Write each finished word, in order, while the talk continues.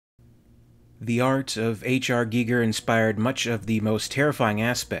The art of H.R. Giger inspired much of the most terrifying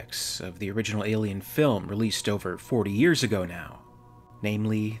aspects of the original Alien film released over 40 years ago now.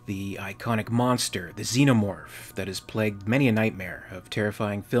 Namely, the iconic monster, the xenomorph, that has plagued many a nightmare of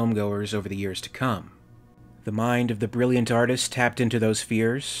terrifying filmgoers over the years to come. The mind of the brilliant artist tapped into those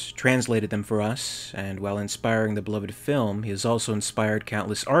fears, translated them for us, and while inspiring the beloved film, he has also inspired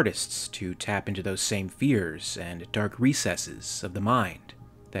countless artists to tap into those same fears and dark recesses of the mind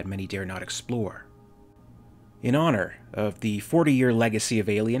that many dare not explore. In honor of the 40-year legacy of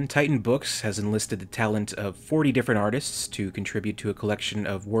Alien, Titan Books has enlisted the talent of 40 different artists to contribute to a collection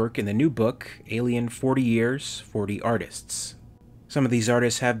of work in the new book, Alien 40 Years, 40 Artists. Some of these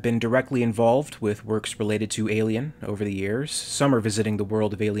artists have been directly involved with works related to Alien over the years. Some are visiting the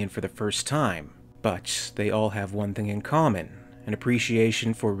world of Alien for the first time, but they all have one thing in common: an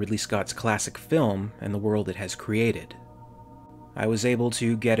appreciation for Ridley Scott's classic film and the world it has created. I was able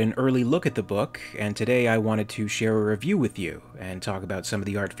to get an early look at the book, and today I wanted to share a review with you and talk about some of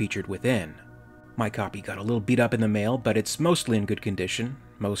the art featured within. My copy got a little beat up in the mail, but it's mostly in good condition.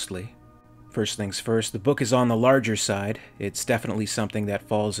 Mostly. First things first, the book is on the larger side. It's definitely something that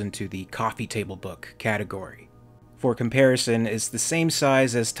falls into the coffee table book category. For comparison, it's the same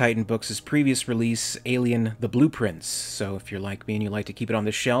size as Titan Books' previous release, Alien: The Blueprints, so if you're like me and you like to keep it on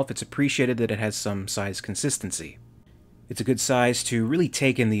the shelf, it's appreciated that it has some size consistency. It's a good size to really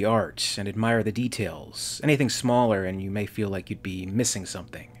take in the art and admire the details. Anything smaller and you may feel like you'd be missing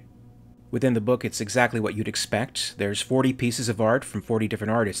something. Within the book, it's exactly what you'd expect. There's 40 pieces of art from 40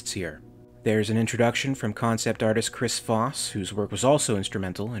 different artists here. There's an introduction from concept artist Chris Foss, whose work was also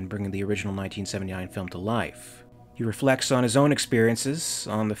instrumental in bringing the original 1979 film to life. He reflects on his own experiences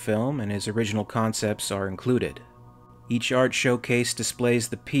on the film, and his original concepts are included. Each art showcase displays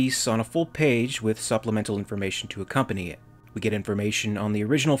the piece on a full page with supplemental information to accompany it. We get information on the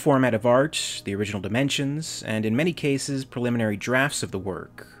original format of art, the original dimensions, and in many cases preliminary drafts of the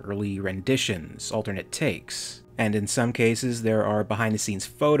work, early renditions, alternate takes, and in some cases there are behind-the-scenes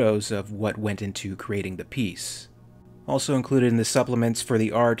photos of what went into creating the piece. Also included in the supplements for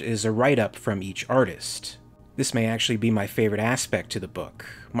the art is a write-up from each artist. This may actually be my favorite aspect to the book.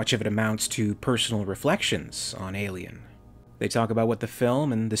 Much of it amounts to personal reflections on Alien. They talk about what the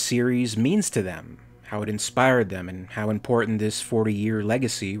film and the series means to them, how it inspired them, and how important this 40-year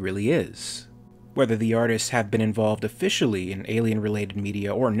legacy really is. Whether the artists have been involved officially in Alien-related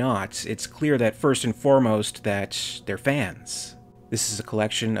media or not, it's clear that first and foremost that they're fans. This is a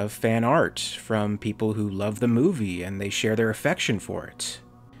collection of fan art from people who love the movie and they share their affection for it.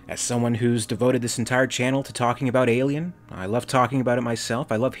 As someone who's devoted this entire channel to talking about Alien, I love talking about it myself.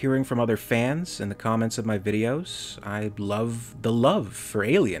 I love hearing from other fans in the comments of my videos. I love the love for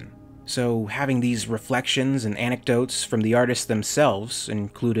Alien. So having these reflections and anecdotes from the artists themselves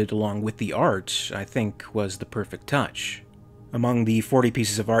included along with the art, I think was the perfect touch. Among the 40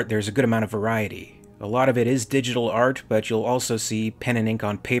 pieces of art, there's a good amount of variety. A lot of it is digital art, but you'll also see pen and ink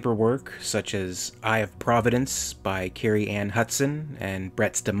on paperwork, such as Eye of Providence by Carrie Ann Hudson and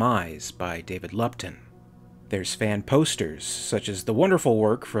Brett's Demise by David Lupton. There's fan posters, such as the wonderful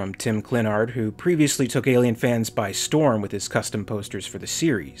work from Tim Clinard, who previously took Alien fans by storm with his custom posters for the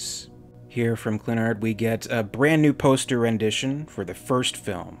series. Here from Clinard we get a brand new poster rendition for the first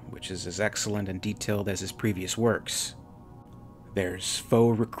film, which is as excellent and detailed as his previous works. There's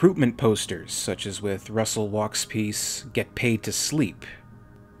faux recruitment posters, such as with Russell Walk's piece, Get Paid to Sleep.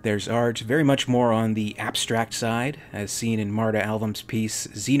 There's art very much more on the abstract side, as seen in Marta Alvum's piece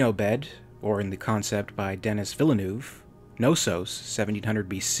Xenobed, or in the concept by Denis Villeneuve, Knossos, 1700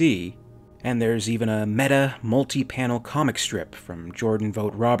 BC, and there's even a meta, multi-panel comic strip from Jordan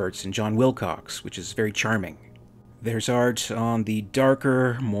Vogt Roberts and John Wilcox, which is very charming. There's art on the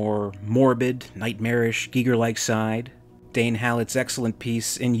darker, more morbid, nightmarish, Giger-like side. Dane Hallett's excellent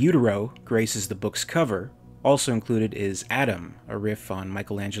piece In Utero graces the book's cover. Also included is Adam, a riff on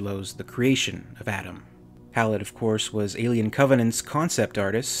Michelangelo's The Creation of Adam. Hallett, of course, was Alien Covenant's concept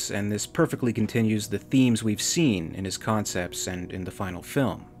artist, and this perfectly continues the themes we've seen in his concepts and in the final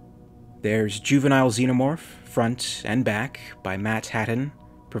film. There's Juvenile Xenomorph, Front and Back, by Matt Hatton,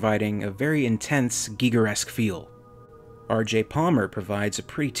 providing a very intense Giger-esque feel. R.J. Palmer provides a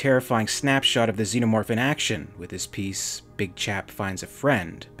pretty terrifying snapshot of the Xenomorph in action with his piece Big Chap Finds a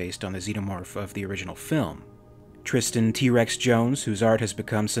Friend, based on the Xenomorph of the original film. Tristan T-Rex Jones, whose art has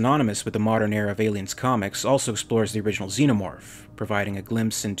become synonymous with the modern era of Aliens comics, also explores the original Xenomorph, providing a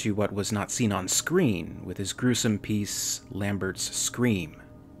glimpse into what was not seen on screen with his gruesome piece Lambert's Scream.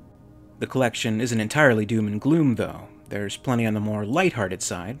 The collection isn't entirely doom and gloom, though. There's plenty on the more lighthearted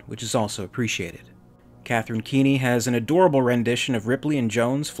side, which is also appreciated. Catherine Keeney has an adorable rendition of Ripley and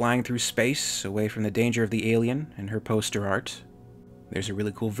Jones flying through space, away from the danger of the alien, in her poster art. There's a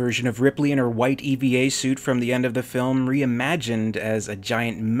really cool version of Ripley in her white EVA suit from the end of the film, reimagined as a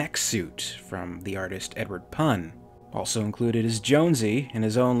giant mech suit from the artist Edward Pun. Also included is Jonesy in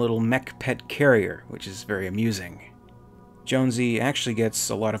his own little mech pet carrier, which is very amusing. Jonesy actually gets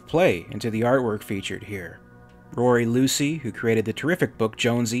a lot of play into the artwork featured here. Rory Lucy, who created the terrific book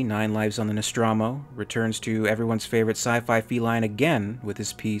Jonesy, 9 Lives on the Nostromo, returns to everyone's favorite sci-fi feline again with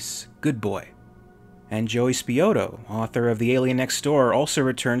his piece, Good Boy. And Joey Spioto, author of The Alien Next Door, also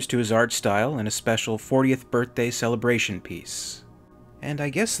returns to his art style in a special 40th birthday celebration piece. And I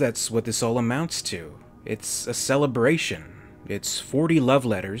guess that's what this all amounts to. It's a celebration. It's 40 love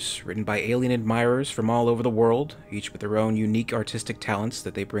letters written by alien admirers from all over the world, each with their own unique artistic talents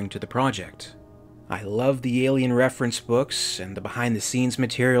that they bring to the project. I love the Alien reference books and the behind-the-scenes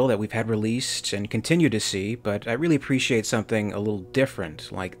material that we've had released and continue to see, but I really appreciate something a little different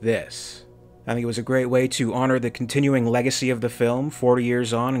like this. I think it was a great way to honor the continuing legacy of the film, 40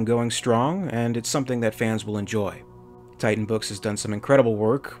 years on and going strong, and it's something that fans will enjoy. Titan Books has done some incredible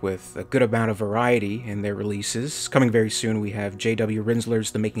work with a good amount of variety in their releases. Coming very soon we have J.W.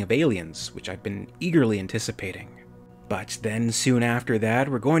 Rinsler's The Making of Aliens, which I've been eagerly anticipating. But then, soon after that,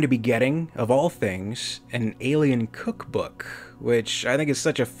 we're going to be getting, of all things, an alien cookbook, which I think is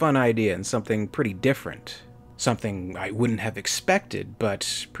such a fun idea and something pretty different. Something I wouldn't have expected,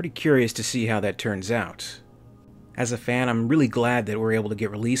 but pretty curious to see how that turns out. As a fan, I'm really glad that we're able to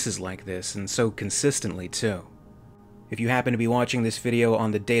get releases like this, and so consistently, too. If you happen to be watching this video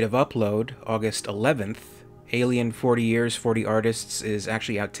on the date of upload, August 11th, Alien 40 Years, 40 Artists is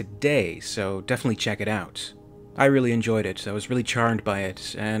actually out today, so definitely check it out. I really enjoyed it, I was really charmed by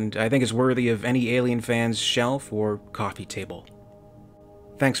it, and I think it's worthy of any Alien fan's shelf or coffee table.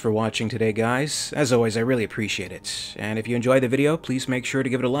 Thanks for watching today, guys. As always, I really appreciate it. And if you enjoyed the video, please make sure to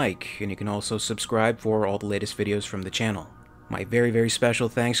give it a like, and you can also subscribe for all the latest videos from the channel. My very, very special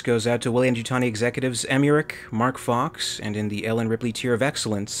thanks goes out to WEYLAND YUTANI executives EmYarUk, Mark Fox, and in the Ellen Ripley tier of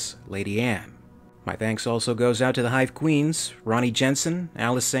excellence, Lady Anne. My thanks also goes out to the Hive Queens, Ronni Jensen,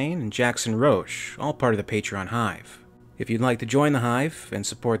 Alyssane, and Jackson Roesch, all part of the Patreon Hive. If you'd like to join the Hive and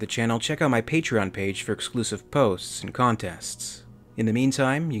support the channel, check out my Patreon page for exclusive posts and contests. In the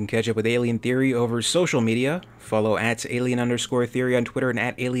meantime, you can catch up with Alien Theory over social media. Follow @alien_theory on Twitter and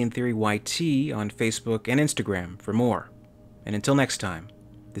 @alientheoryyt on Facebook and Instagram for more. And until next time,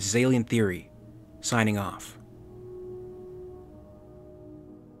 this is Alien Theory, signing off.